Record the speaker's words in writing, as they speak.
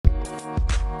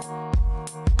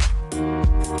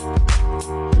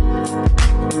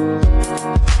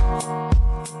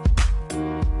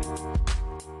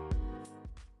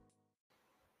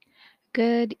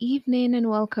Good evening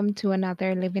and welcome to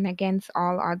another Living Against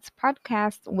All Odds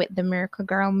podcast with the Miracle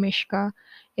Girl Mishka.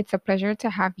 It's a pleasure to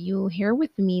have you here with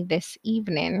me this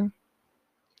evening.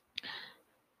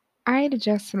 I'd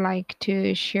just like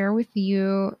to share with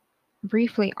you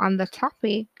briefly on the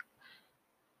topic.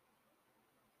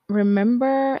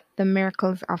 Remember the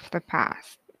miracles of the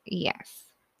past. Yes,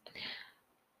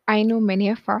 I know many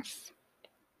of us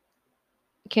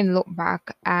can look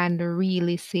back and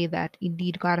really say that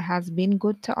indeed God has been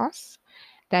good to us,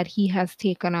 that He has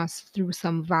taken us through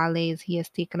some valleys, He has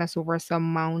taken us over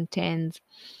some mountains,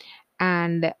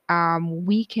 and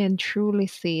we can truly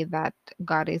say that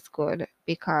God is good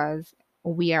because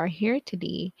we are here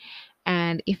today.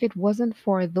 And if it wasn't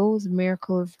for those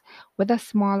miracles, whether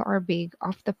small or big,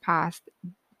 of the past,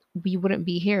 we wouldn't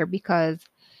be here because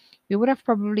we would have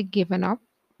probably given up.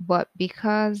 But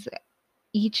because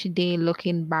each day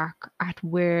looking back at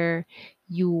where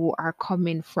you are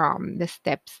coming from, the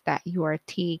steps that you are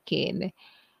taking,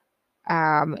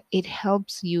 it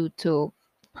helps you to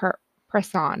per-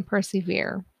 press on,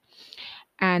 persevere.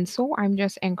 And so I'm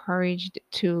just encouraged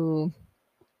to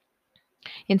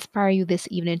inspire you this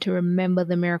evening to remember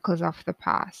the miracles of the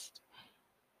past.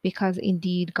 Because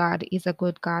indeed, God is a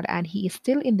good God and He is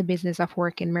still in the business of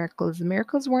working miracles.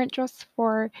 Miracles weren't just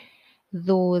for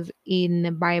those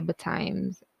in Bible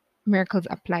times. Miracles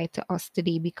apply to us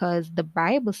today because the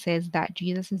Bible says that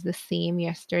Jesus is the same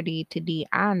yesterday, today,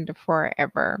 and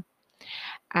forever.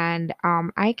 And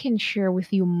I can share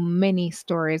with you many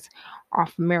stories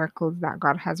of miracles that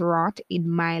God has wrought in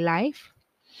my life.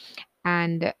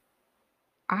 And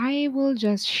I will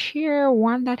just share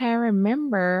one that I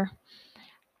remember.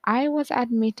 I was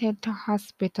admitted to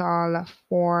hospital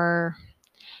for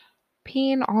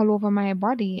pain all over my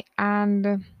body,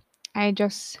 and I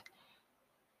just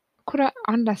couldn't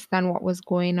understand what was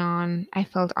going on. I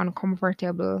felt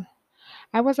uncomfortable.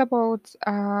 I was about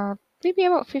maybe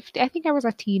about 50. I think I was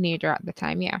a teenager at the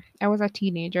time. Yeah, I was a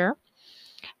teenager,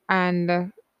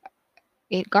 and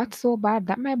it got so bad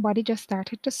that my body just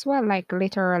started to swell. Like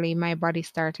literally, my body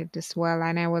started to swell,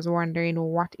 and I was wondering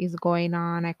what is going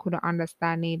on. I couldn't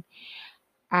understand it.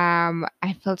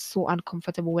 I felt so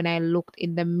uncomfortable when I looked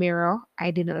in the mirror.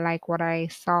 I didn't like what I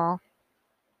saw,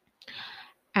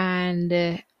 and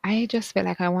I just felt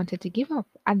like I wanted to give up.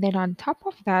 And then on top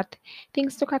of that,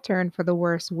 things took a turn for the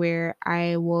worse, where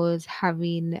I was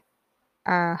having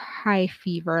a high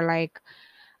fever, like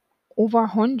over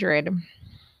 100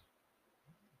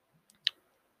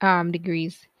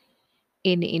 degrees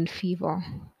in fever,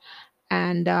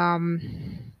 and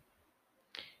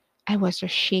I was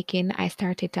just shaking. I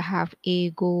started to have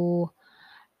ego,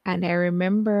 and I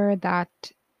remember that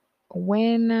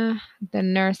when the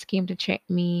nurse came to check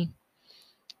me,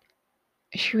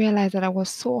 she realized that I was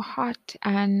so hot,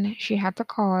 and she had to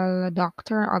call a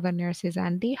doctor, other nurses,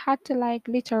 and they had to like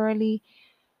literally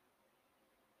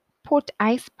put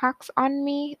ice packs on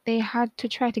me. They had to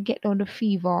try to get down the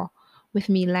fever with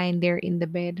me lying there in the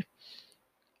bed.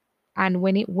 And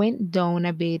when it went down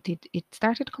a bit, it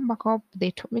started to come back up. They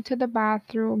took me to the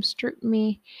bathroom, stripped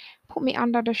me, put me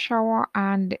under the shower,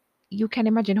 and you can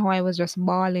imagine how I was just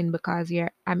bawling because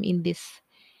I'm in this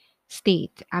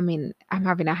state. I mean, I'm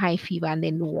having a high fever and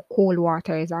then cold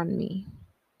water is on me.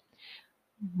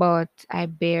 But I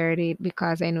bared it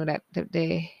because I know that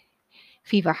the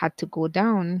fever had to go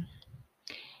down.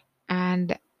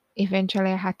 And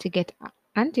eventually I had to get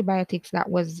antibiotics that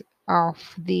was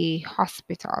off the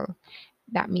hospital.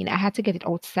 That mean I had to get it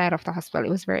outside of the hospital. It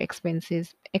was very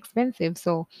expensive.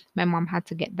 So my mom had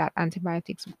to get that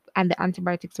antibiotics, and the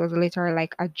antibiotics was literally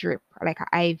like a drip, like an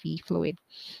IV fluid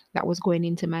that was going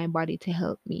into my body to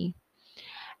help me.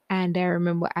 And I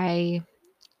remember I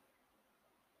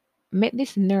met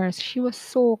this nurse. She was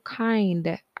so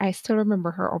kind. I still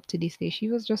remember her up to this day. She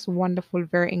was just wonderful,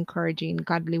 very encouraging,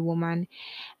 godly woman.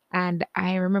 And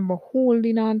I remember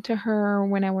holding on to her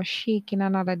when I was shaking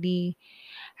another day.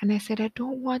 And I said, I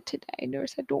don't want to die,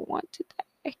 nurse. I don't want to die.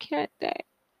 I can't die.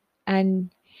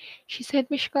 And she said,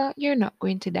 Mishka, you're not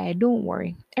going to die. Don't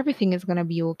worry. Everything is going to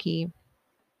be okay.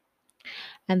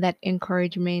 And that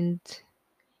encouragement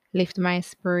lifted my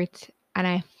spirit. And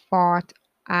I fought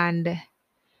and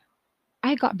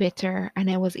I got better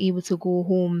and I was able to go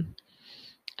home.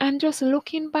 And just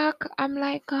looking back, I'm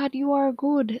like, God, you are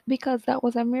good because that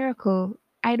was a miracle.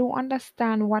 I don't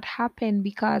understand what happened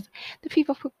because the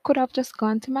fever could have just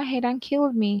gone to my head and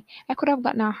killed me. I could have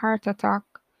gotten a heart attack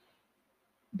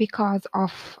because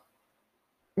of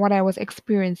what I was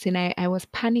experiencing. I was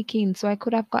panicking, so I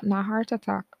could have gotten a heart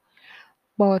attack.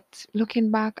 But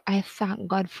looking back, I thank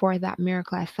God for that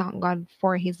miracle. I thank God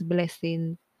for His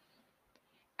blessing.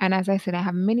 And as I said, I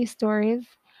have many stories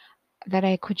that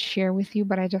I could share with you,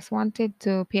 but I just wanted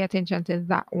to pay attention to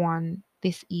that one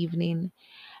this evening.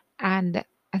 And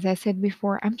as I said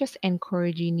before, I'm just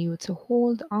encouraging you to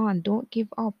hold on, don't give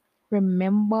up.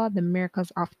 Remember the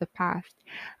miracles of the past.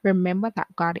 Remember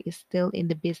that God is still in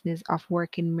the business of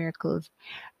working miracles.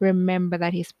 Remember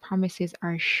that His promises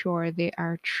are sure, they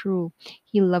are true.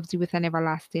 He loves you with an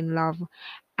everlasting love.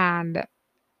 And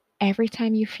every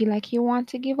time you feel like you want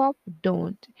to give up,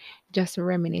 don't. Just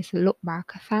reminisce, look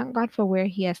back, thank God for where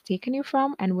He has taken you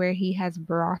from and where He has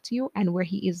brought you and where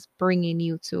He is bringing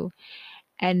you to.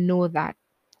 And know that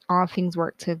all things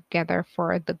work together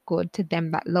for the good to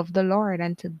them that love the Lord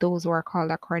and to those who are called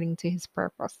according to His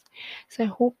purpose. So I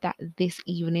hope that this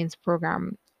evening's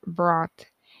program brought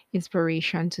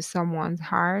inspiration to someone's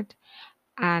heart,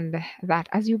 and that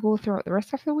as you go throughout the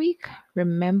rest of the week,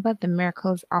 remember the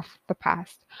miracles of the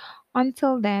past.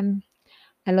 Until then,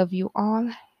 I love you all.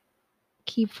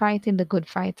 Keep fighting the good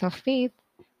fight of faith.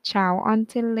 Ciao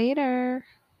until later.